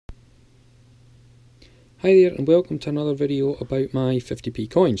Hi there and welcome to another video about my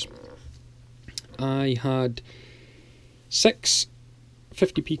 50p coins. I had 6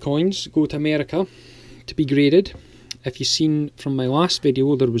 50p coins go to America to be graded. If you've seen from my last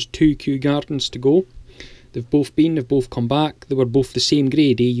video, there was 2 Kew Gardens to go. They've both come back. They were both the same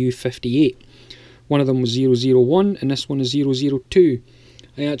grade, AU58. One of them was 001 and this one is 002.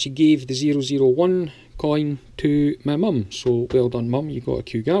 I actually gave the 001 coin to my mum, so well done mum, you got a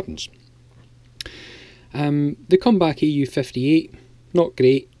Kew Gardens. They come back AU58, not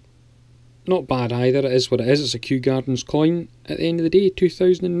great, not bad either, it is what it is, it's a Kew Gardens coin at the end of the day,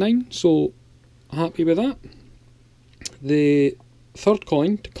 2009, so happy with that. The third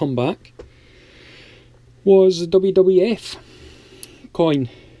coin to come back was the WWF coin.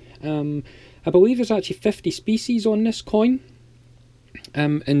 I believe there's actually 50 species on this coin,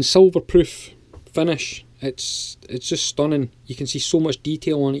 in silver proof finish. It's just stunning. You can see so much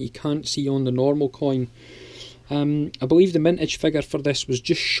detail on it you can't see on the normal coin. I believe the mintage figure for this was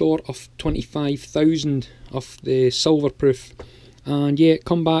just short of 25,000 of the silver proof, and yeah, it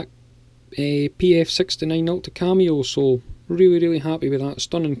come back PF69 Ultra Cameo, so really happy with that.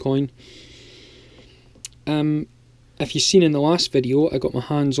 Stunning coin. If you've seen in the last video, I got my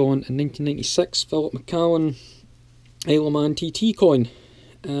hands on a 1996 Philip McCallan Isle of Man TT coin.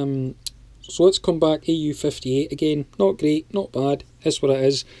 So let's come back AU58 again. Not great, not bad, is what it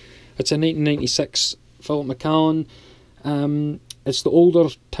is. It's a 1996 Philip McCallan. It's the older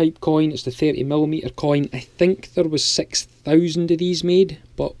type coin, it's the 30mm coin. I think there was 6,000 of these made,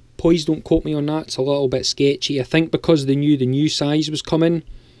 but please don't quote me on that, it's a little bit sketchy. I think because they knew the new size was coming,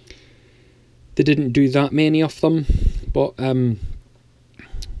 they didn't do that many of them, but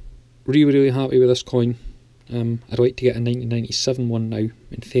really happy with this coin. I'd like to get a 1997 one now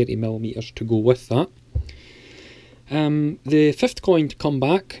in 30mm to go with that. The fifth coin to come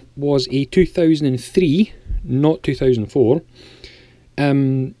back was a 2003, not 2004,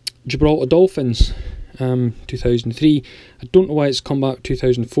 Gibraltar Dolphins 2003. I don't know why it's come back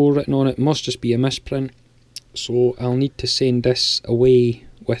 2004 written on it, must just be a misprint, so I'll need to send this away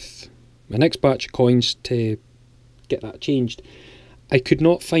with my next batch of coins to get that changed. I could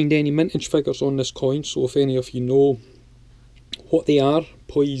not find any mintage figures on this coin, so if any of you know what they are,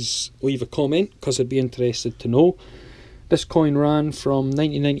 please leave a comment because I'd be interested to know. This coin ran from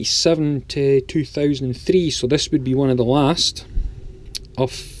 1997 to 2003, so this would be one of the last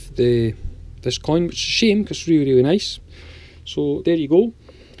of this coin, which is a shame because it's really nice. So there you go.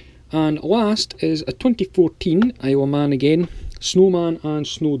 And last is a 2014 Isle of Man again, Snowman and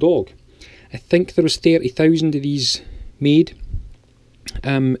Snow Dog. I think there was 30,000 of these made.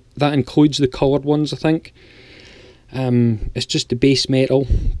 That includes the coloured ones, I think. It's just the base metal,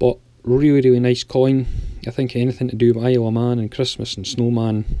 but really nice coin. I think anything to do with Isle of Man and Christmas and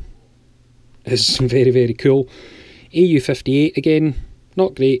Snowman is very cool. AU58 again,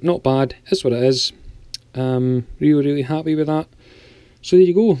 not great, not bad, is what it is. Really happy with that. So there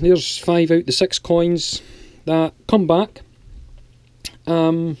you go, there's 5 out of the 6 coins that come back.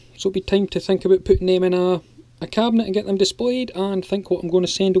 So it'll be time to think about putting them in a cabinet and get them displayed and think what I'm going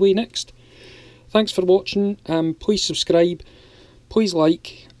to send away next. Thanks for watching. Please subscribe, please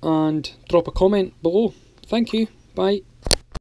like and drop a comment below. Thank you, bye.